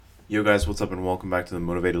Yo guys, what's up and welcome back to the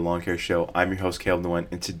Motivated Lawncare Show. I'm your host Caleb Nguyen,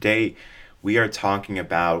 and today we are talking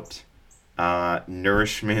about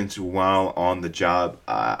nourishment while on the job.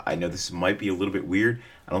 I know this might be a little bit weird.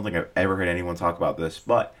 I don't think I've ever heard anyone talk about this,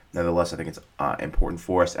 but nevertheless, I think it's important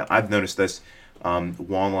for us. And I've noticed this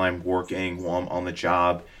while I'm working, while I'm on the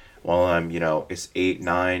job, while it's 8,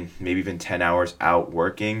 9, maybe even 10 hours out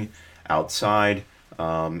working outside.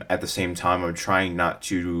 At the same time, I'm trying not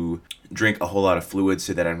to drink a whole lot of fluids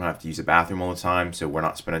so that I don't have to use the bathroom all the time. So we're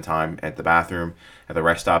not spending time at the bathroom, at the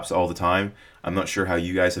rest stops all the time. I'm not sure how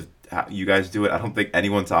you guys do it. I don't think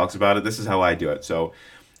anyone talks about it. This is how I do it. So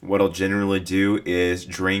what I'll generally do is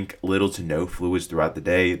drink little to no fluids throughout the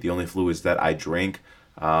day. The only fluids that I drink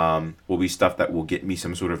will be stuff that will get me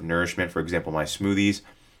some sort of nourishment. For example, my smoothies.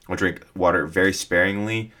 I'll drink water very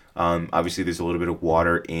sparingly. Obviously, there's a little bit of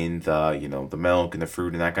water in the milk and the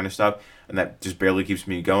fruit and that kind of stuff, and that just barely keeps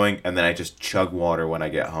me going. And then I just chug water when I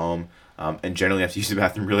get home, and generally I have to use the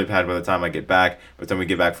bathroom really bad by the time I get back. By the time we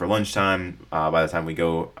get back for lunchtime, by the time we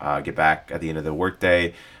go get back at the end of the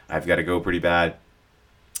workday, I've got to go pretty bad.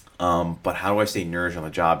 But how do I stay nourished on the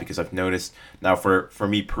job? Because I've noticed now for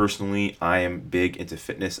me personally, I am big into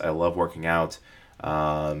fitness. I love working out.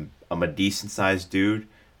 I'm a decent sized dude.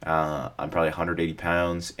 I'm probably 180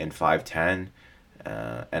 pounds and 5'10",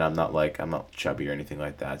 and I'm not chubby or anything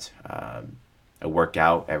like that. I work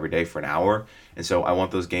out every day for an hour, and so I want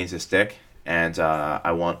those gains to stick, and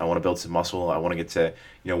I want to build some muscle. I want to get to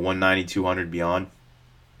 190, 200 beyond.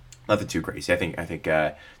 Nothing too crazy. I think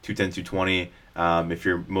 210, 220. If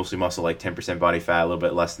you're mostly muscle, like 10% body fat, a little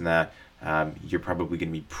bit less than that, you're probably going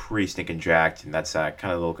to be pretty stinking jacked, and that's kind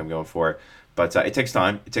of the look I'm going for. But it takes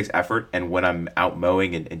time, it takes effort, and when I'm out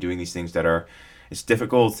mowing and doing these things it's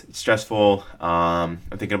difficult, it's stressful. I'm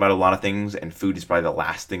thinking about a lot of things, and food is probably the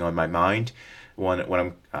last thing on my mind when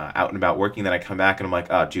I'm out and about working. Then I come back and I'm like,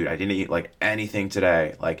 oh, dude, I didn't eat like anything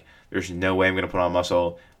today. Like, there's no way I'm gonna put on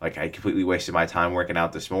muscle. Like, I completely wasted my time working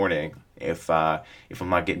out this morning if I'm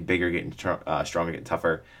not getting bigger, getting stronger, getting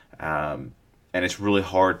tougher. And it's really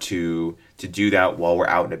hard to do that while we're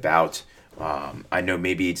out and about. I know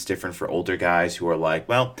maybe it's different for older guys who are like,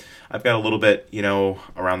 well, I've got a little bit,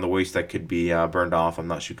 around the waist that could be burned off. I'm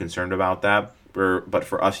not too concerned about that. But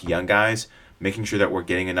for us young guys, making sure that we're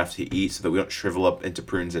getting enough to eat so that we don't shrivel up into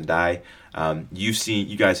prunes and die.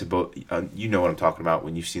 You guys have both, you know what I'm talking about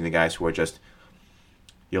when you've seen the guys who are just,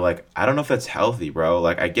 you're like, I don't know if that's healthy, bro.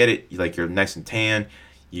 Like, I get it. Like, you're nice and tan.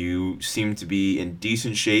 You seem to be in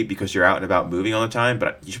decent shape because you're out and about moving all the time,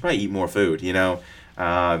 but you should probably eat more food,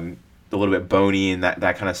 a little bit bony and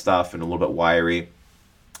that kind of stuff, and a little bit wiry.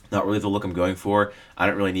 Not really the look I'm going for. I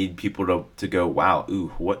don't really need people to go, wow,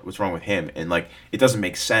 ooh, what's wrong with him? And like, it doesn't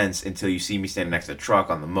make sense until you see me standing next to the truck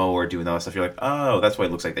on the mower doing all that stuff. You're like, oh, that's why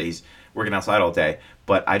it looks like that. He's working outside all day.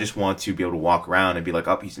 But I just want to be able to walk around and be like,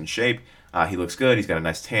 oh, he's in shape. He looks good. He's got a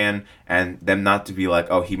nice tan. And them not to be like,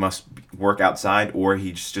 oh, he must work outside, or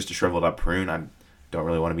he's just a shriveled up prune. I don't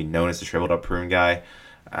really want to be known as the shriveled up prune guy.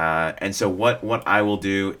 And so what I will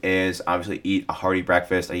do is obviously eat a hearty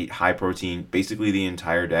breakfast. I eat high protein basically the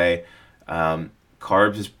entire day.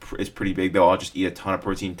 Carbs is pretty big though. I'll just eat a ton of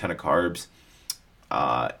protein, ton of carbs,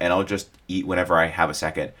 and I'll just eat whenever I have a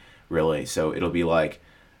second, really. So it'll be like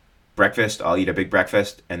breakfast. I'll eat a big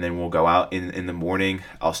breakfast, and then we'll go out in the morning.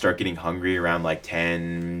 I'll start getting hungry around like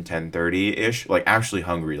 10:30ish, like actually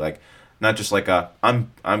hungry, like not just like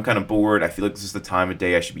I'm kind of bored. I feel like this is the time of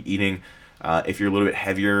day I should be eating. If you're a little bit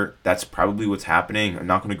heavier, that's probably what's happening. I'm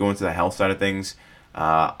not going to go into the health side of things.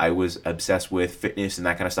 I was obsessed with fitness and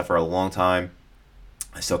that kind of stuff for a long time.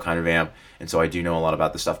 I still kind of am. And so I do know a lot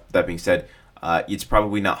about this stuff. That being said, it's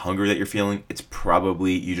probably not hunger that you're feeling. It's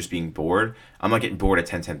probably you just being bored. I'm not getting bored at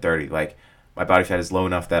 10:30. Like, my body fat is low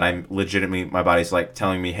enough that my body's like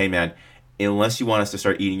telling me, hey man, unless you want us to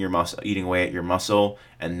start eating away at your muscle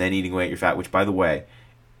and then eating away at your fat, which by the way,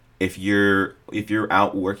 if you're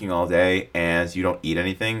out working all day and you don't eat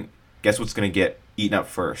anything, guess what's going to get eaten up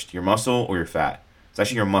first? Your muscle or your fat? It's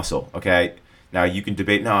actually your muscle, okay? Now you can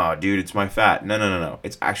debate, no, dude, it's my fat. No.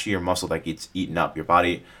 It's actually your muscle that gets eaten up. Your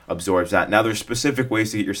body absorbs that. Now there's specific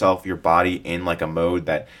ways to get your body in like a mode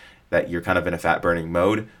that you're kind of in a fat burning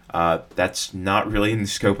mode. That's not really in the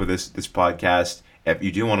scope of this podcast. If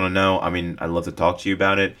you do want to know, I mean, I'd love to talk to you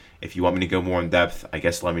about it. If you want me to go more in depth, I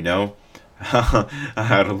guess let me know.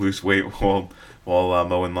 How to lose weight while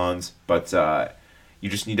mowing lawns, but you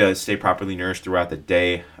just need to stay properly nourished throughout the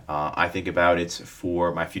day. I think about it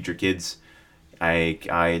for my future kids.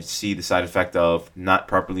 I see the side effect of not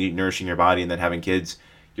properly nourishing your body and then having kids.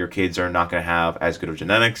 Your kids are not going to have as good of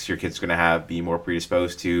genetics. Your kids are going to be more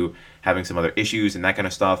predisposed to having some other issues and that kind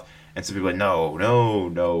of stuff. And some people are like, no, no,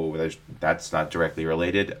 no, that's not directly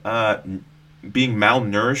related. Being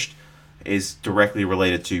malnourished is directly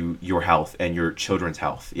related to your health and your children's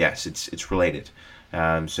health. Yes, it's related.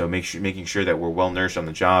 So making sure that we're well nourished on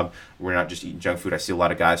the job. We're not just eating junk food. I see a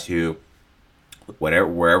lot of guys who,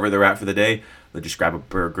 wherever they're at for the day, they'll just grab a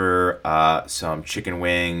burger, some chicken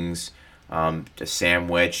wings, a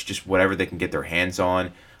sandwich, just whatever they can get their hands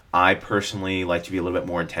on. I personally like to be a little bit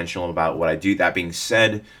more intentional about what I do. That being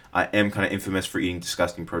said, I am kind of infamous for eating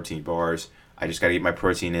disgusting protein bars. I just got to get my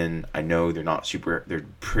protein in. I know they're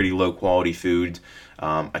pretty low quality foods.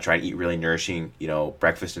 I try to eat really nourishing,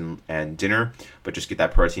 breakfast and dinner, but just get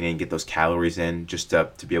that protein in, get those calories in, just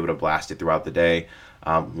to be able to blast it throughout the day.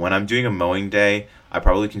 When I'm doing a mowing day, I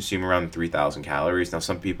probably consume around 3,000 calories. Now,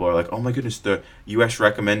 some people are like, oh my goodness, the US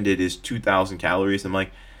recommended is 2,000 calories. I'm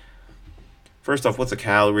like, first off, what's a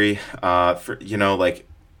calorie? Do I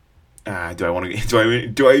want to?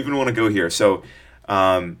 Do I even want to go here? So,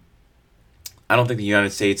 I don't think the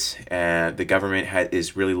United States and the government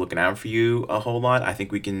is really looking out for you a whole lot. I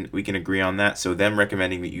think we can agree on that. So them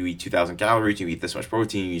recommending that you eat 2,000 calories, you eat this much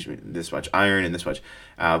protein, you eat this much iron and this much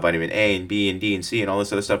vitamin A and B and D and C and all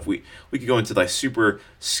this other stuff. We could go into like super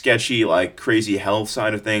sketchy, like crazy health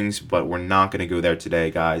side of things, but we're not going to go there today,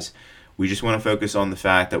 guys. We just want to focus on the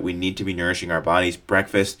fact that we need to be nourishing our bodies.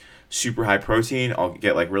 Breakfast, super high protein. I'll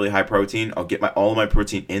get like really high protein. I'll get all of my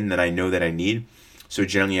protein in that I know that I need. So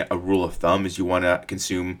generally, a rule of thumb is you want to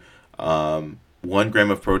consume 1 gram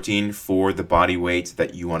of protein for the body weight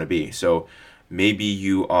that you want to be. So maybe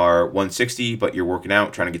you are 160, but you're working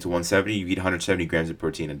out, trying to get to 170. You eat 170 grams of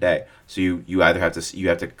protein a day. So you either have to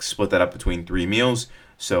split that up between 3 meals.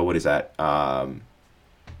 So what is that?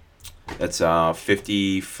 That's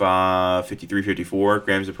 55, 53, 54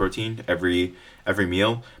 grams of protein every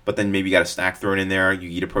meal. But then maybe you got a snack thrown in there. You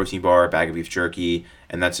eat a protein bar, a bag of beef jerky,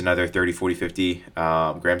 and that's another 30, 40, 50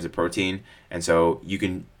 grams of protein. And so you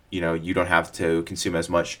can, you don't have to consume as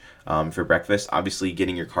much for breakfast. Obviously,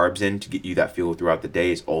 getting your carbs in to get you that fuel throughout the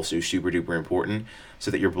day is also super duper important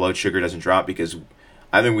so that your blood sugar doesn't drop, because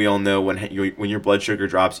I think we all know when your blood sugar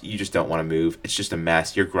drops, you just don't want to move. It's just a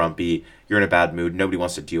mess. You're grumpy. You're in a bad mood. Nobody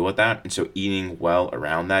wants to deal with that. And so eating well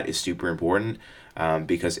around that is super important,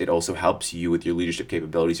 because it also helps you with your leadership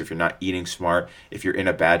capabilities. If you're not eating smart, if you're in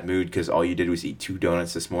a bad mood because all you did was eat 2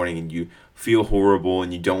 donuts this morning and you feel horrible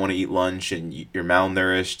and you don't want to eat lunch and you're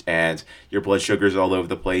malnourished and your blood sugar is all over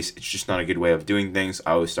the place, it's just not a good way of doing things.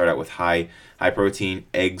 I always start out with high protein.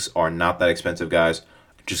 Eggs are not that expensive, guys.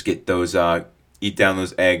 Just get those... eat down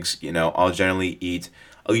those eggs.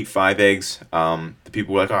 I'll eat 5 eggs. The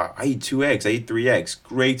people were like, oh, I eat 2 eggs. I eat 3 eggs.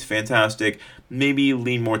 Great, fantastic. Maybe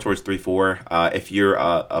lean more towards 3, 4. If you're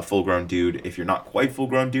a full-grown dude. If you're not quite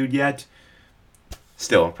full-grown dude yet,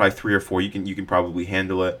 still probably 3 or 4. You can probably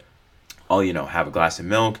handle it. I'll have a glass of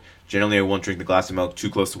milk. Generally, I won't drink the glass of milk too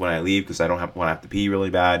close to when I leave because I don't want to have to pee really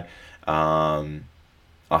bad.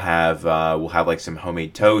 We'll have like some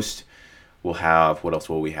homemade toast. What else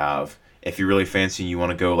will we have? If you're really fancy and you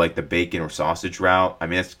want to go like the bacon or sausage route, I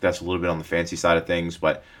mean, that's a little bit on the fancy side of things,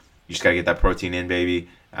 but you just got to get that protein in, baby.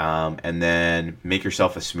 And then make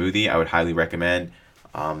yourself a smoothie. I would highly recommend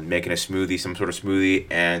making a smoothie, some sort of smoothie,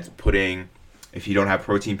 and putting, if you don't have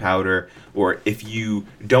protein powder, or if you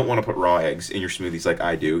don't want to put raw eggs in your smoothies like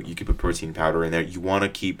I do, you can put protein powder in there. You want to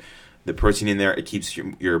keep the protein in there. It keeps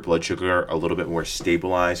your blood sugar a little bit more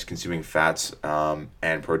stabilized, consuming fats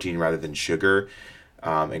and protein rather than sugar.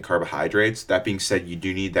 And carbohydrates. That being said, you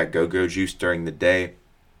do need that go-go juice during the day.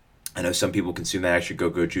 I know some people consume that extra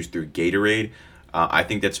go-go juice through Gatorade. I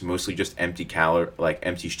think that's mostly just empty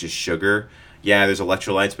just sugar. Yeah, there's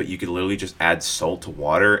electrolytes, but you could literally just add salt to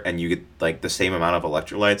water and you get like the same amount of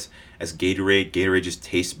electrolytes as Gatorade. Gatorade just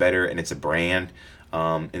tastes better and it's a brand.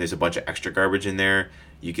 And there's a bunch of extra garbage in there.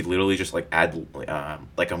 You could literally just like add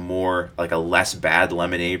like a less bad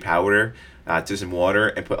lemonade powder to some water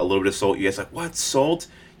and put a little bit of salt. You guys like, what, salt?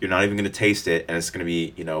 You're not even gonna taste it, and it's gonna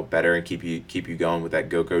be better and keep you going with that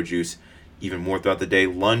go-go juice even more throughout the day.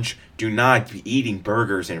 Lunch, do not be eating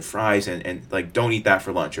burgers and fries and like don't eat that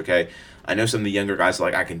for lunch, okay? I know some of the younger guys are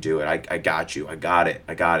like, I can do it. I got you. I got it.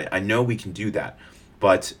 I know we can do that,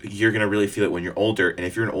 but you're gonna really feel it when you're older. And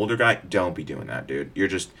if you're an older guy, don't be doing that, dude.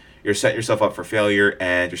 You're setting yourself up for failure,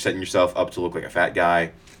 and you're setting yourself up to look like a fat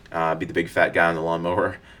guy, be the big fat guy on the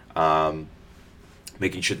lawnmower.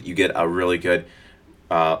 Making sure that you get a really good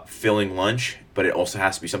filling lunch, but it also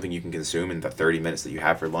has to be something you can consume in the 30 minutes that you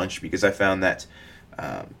have for lunch, because I found that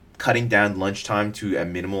cutting down lunchtime to a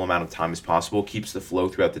minimal amount of time as possible keeps the flow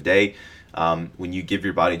throughout the day. When you give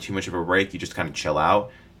your body too much of a break, you just kind of chill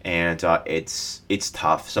out, and it's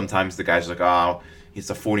tough. Sometimes the guys are like, oh, it's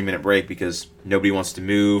a 40-minute break because nobody wants to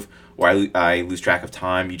move, or I lose track of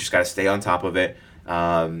time. You just got to stay on top of it.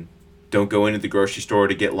 Don't go into the grocery store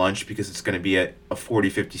to get lunch because it's going to be a 40,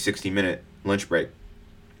 50, 60-minute lunch break.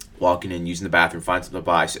 Walking in, using the bathroom, find something to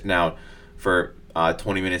buy, sitting down for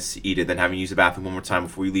 20 minutes to eat it, then having to use the bathroom one more time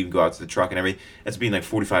before you leave and go out to the truck and everything. It's being like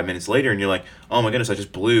 45 minutes later, and you're like, oh my goodness, I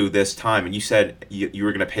just blew this time. And you said you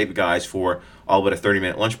were going to pay the guys for all but a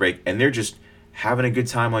 30-minute lunch break, and they're just having a good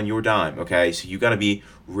time on your dime, okay? So you got to be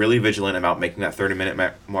really vigilant about making that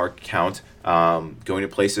 30-minute mark count. Going to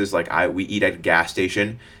places like we eat at a gas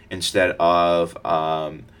station instead of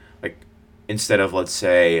let's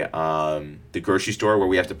say the grocery store, where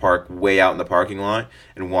we have to park way out in the parking lot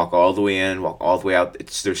and walk all the way in, walk all the way out.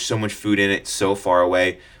 There's so much food in it, so far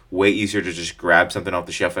away. Way easier to just grab something off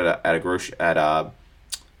the shelf at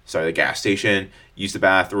the gas station, use the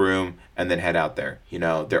bathroom, and then head out there.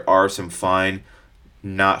 There are some fine,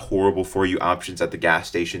 not horrible for you options at the gas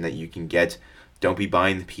station that you can get. Don't be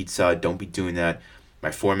buying the pizza. Don't be doing that.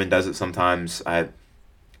 My foreman does it sometimes.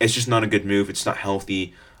 It's just not a good move. It's not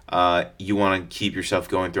healthy. You want to keep yourself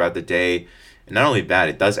going throughout the day. And not only that,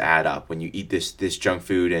 it does add up when you eat this junk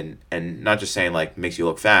food, and not just saying like makes you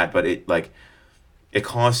look fat, but it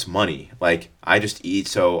costs money. Like I just eat,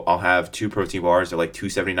 so I'll have 2 protein bars. They're like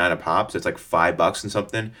 $2.79 a pop, so it's like $5 and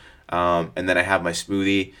something. And then I have my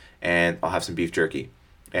smoothie, and I'll have some beef jerky.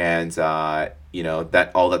 And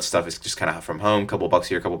that all that stuff is just kind of from home. Couple bucks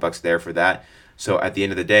here, couple bucks there for that. So at the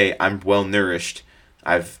end of the day, I'm well nourished.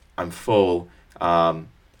 I'm full.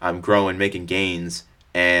 I'm growing, making gains,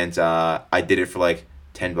 and I did it for like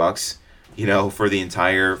 $10, for the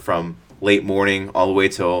entire, from late morning all the way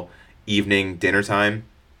till evening dinner time.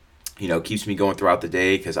 Keeps me going throughout the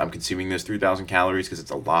day because I'm consuming those 3,000 calories because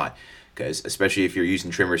it's a lot. Because especially if you're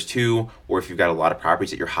using trimmers too, or if you've got a lot of properties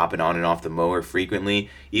that you're hopping on and off the mower frequently,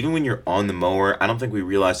 even when you're on the mower, I don't think we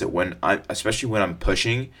realize that especially when I'm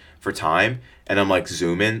pushing for time and I'm like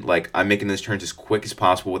zooming, like I'm making those turns as quick as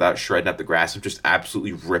possible without shredding up the grass. I'm just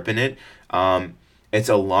absolutely ripping it. It's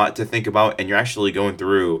a lot to think about, and you're actually going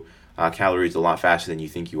through calories a lot faster than you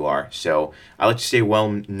think you are. So I like to stay well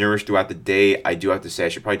nourished throughout the day. I do have to say I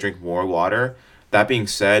should probably drink more water. That being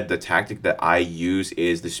said, the tactic that I use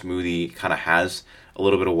is the smoothie kind of has a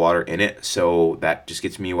little bit of water in it, so that just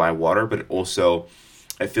gets me my water, but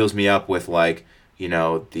it fills me up with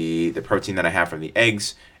the protein that I have from the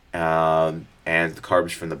eggs, and the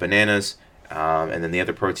carbs from the bananas, and then the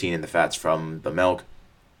other protein and the fats from the milk.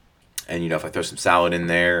 And if I throw some salad in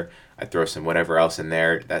there, I throw some whatever else in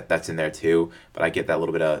there, that's in there too. But I get that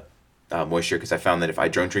little bit of moisture, because I found that if I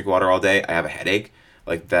don't drink water all day, I have a headache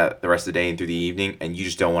like that the rest of the day and through the evening, and you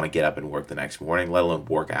just don't want to get up and work the next morning, let alone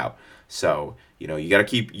work out. So you gotta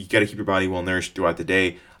keep your body well nourished throughout the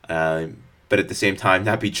day, but at the same time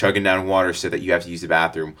not be chugging down water so that you have to use the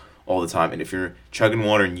bathroom all the time. And if you're chugging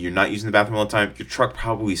water and you're not using the bathroom all the time, your truck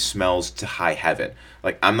probably smells to high heaven.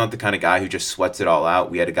 Like I'm not the kind of guy who just sweats it all out.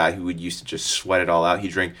 We had a guy who would used to just sweat it all out. He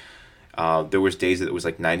drank. There was days that it was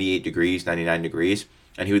like 98 degrees, 99 degrees,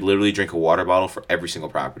 and he would literally drink a water bottle for every single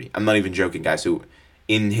property. I'm not even joking, guys. So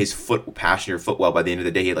in his passenger footwell, by the end of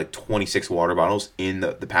the day, he had like 26 water bottles in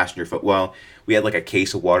the passenger footwell. We had like a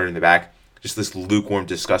case of water in the back, just this lukewarm,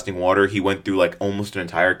 disgusting water. He went through like almost an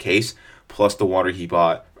entire case, plus the water he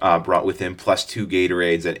brought with him, plus 2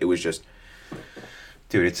 Gatorades, and it was just,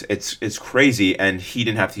 dude, it's crazy. And he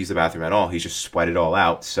didn't have to use the bathroom at all. He just sweat it all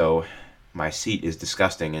out. So my seat is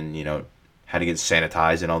disgusting, and had to get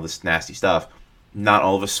sanitized and all this nasty stuff. Not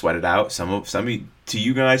all of us sweat it out. Some of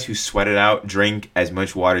you guys who sweat it out, drink as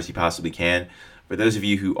much water as you possibly can. For those of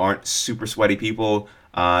you who aren't super sweaty people,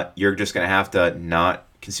 you're just gonna have to not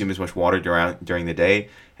consume as much water during the day,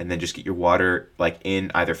 and then just get your water like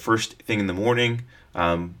in either first thing in the morning,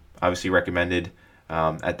 obviously recommended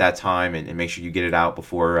at that time, and make sure you get it out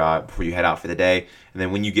before you head out for the day. And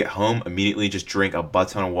then when you get home, immediately just drink a butt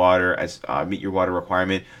ton of water as meet your water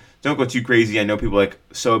requirement. Don't go too crazy. I know people like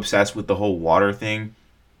so obsessed with the whole water thing.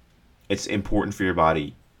 It's important for your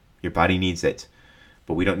body. Your body needs it,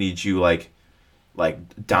 but we don't need you like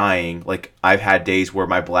dying. Like I've had days where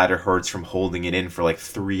my bladder hurts from holding it in for like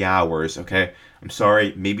 3 hours. Okay, I'm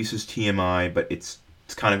sorry. Maybe this is TMI, but it's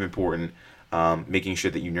kind of important. Making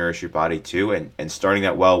sure that you nourish your body too, and starting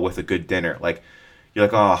that well with a good dinner. Like you're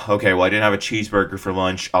like, oh, okay, well I didn't have a cheeseburger for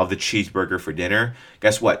lunch. I'll have the cheeseburger for dinner.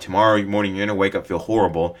 Guess what? Tomorrow morning you're gonna wake up feel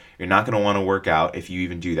horrible. You're not gonna want to work out if you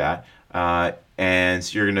even do that. And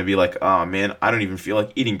so you're gonna be like, oh man, I don't even feel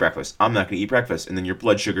like eating breakfast. I'm not gonna eat breakfast, and then your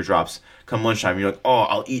blood sugar drops. Come lunchtime, you're like, oh,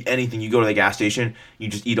 I'll eat anything. You go to the gas station, you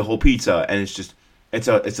just eat a whole pizza, and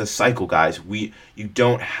it's a cycle, guys. You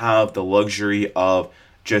don't have the luxury of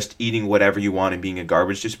just eating whatever you want and being a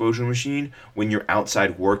garbage disposal machine when you're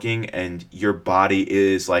outside working and your body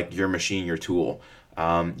is like your machine, your tool.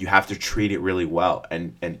 You have to treat it really well,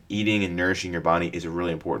 and eating and nourishing your body is a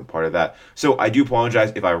really important part of that. So I do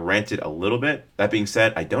apologize if I ranted a little bit. That being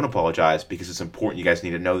said, I don't apologize because it's important. You guys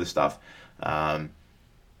need to know this stuff.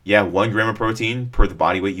 Yeah, 1 gram of protein per the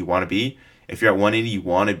body weight you want to be. If you're at 180, you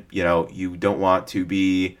want to, you don't want to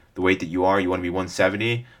be the weight that you are. You want to be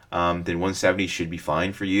 170. Then 170 should be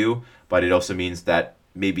fine for you. But it also means that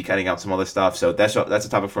maybe cutting out some other stuff. So that's a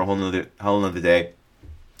topic for a whole nother day.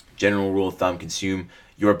 General rule of thumb: consume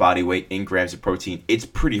your body weight in grams of protein. It's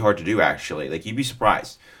pretty hard to do, actually. Like, you'd be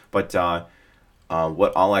surprised. But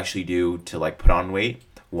what I'll actually do to like put on weight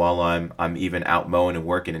while I'm even out mowing and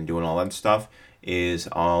working and doing all that stuff is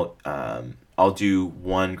I'll do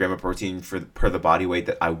 1 gram of protein per the body weight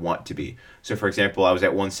that I want to be. So for example, I was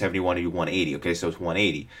at 170, want to do 180. Okay, so it's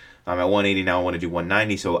 180. I'm at 180 now. I want to do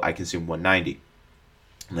 190, so I consume 190.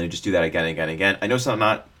 And then you just do that again and again and again. I know it's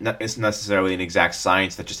not it's necessarily an exact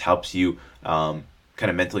science that just helps you kind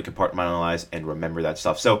of mentally compartmentalize and remember that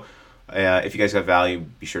stuff. So if you guys got value,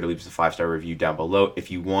 be sure to leave us a 5-star review down below.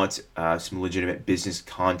 If you want some legitimate business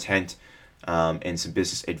content and some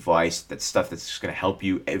business advice, that's stuff that's just going to help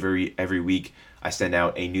you every week, I send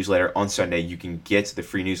out a newsletter on Sunday. You can get the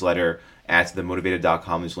free newsletter at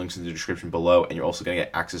themotivated.com. There's links in the description below, and you're also going to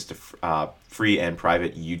get access to free and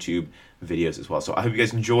private YouTube videos as well. So I hope you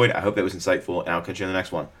guys enjoyed. I hope that was insightful, and I'll catch you in the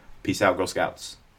next one. Peace out, Girl Scouts.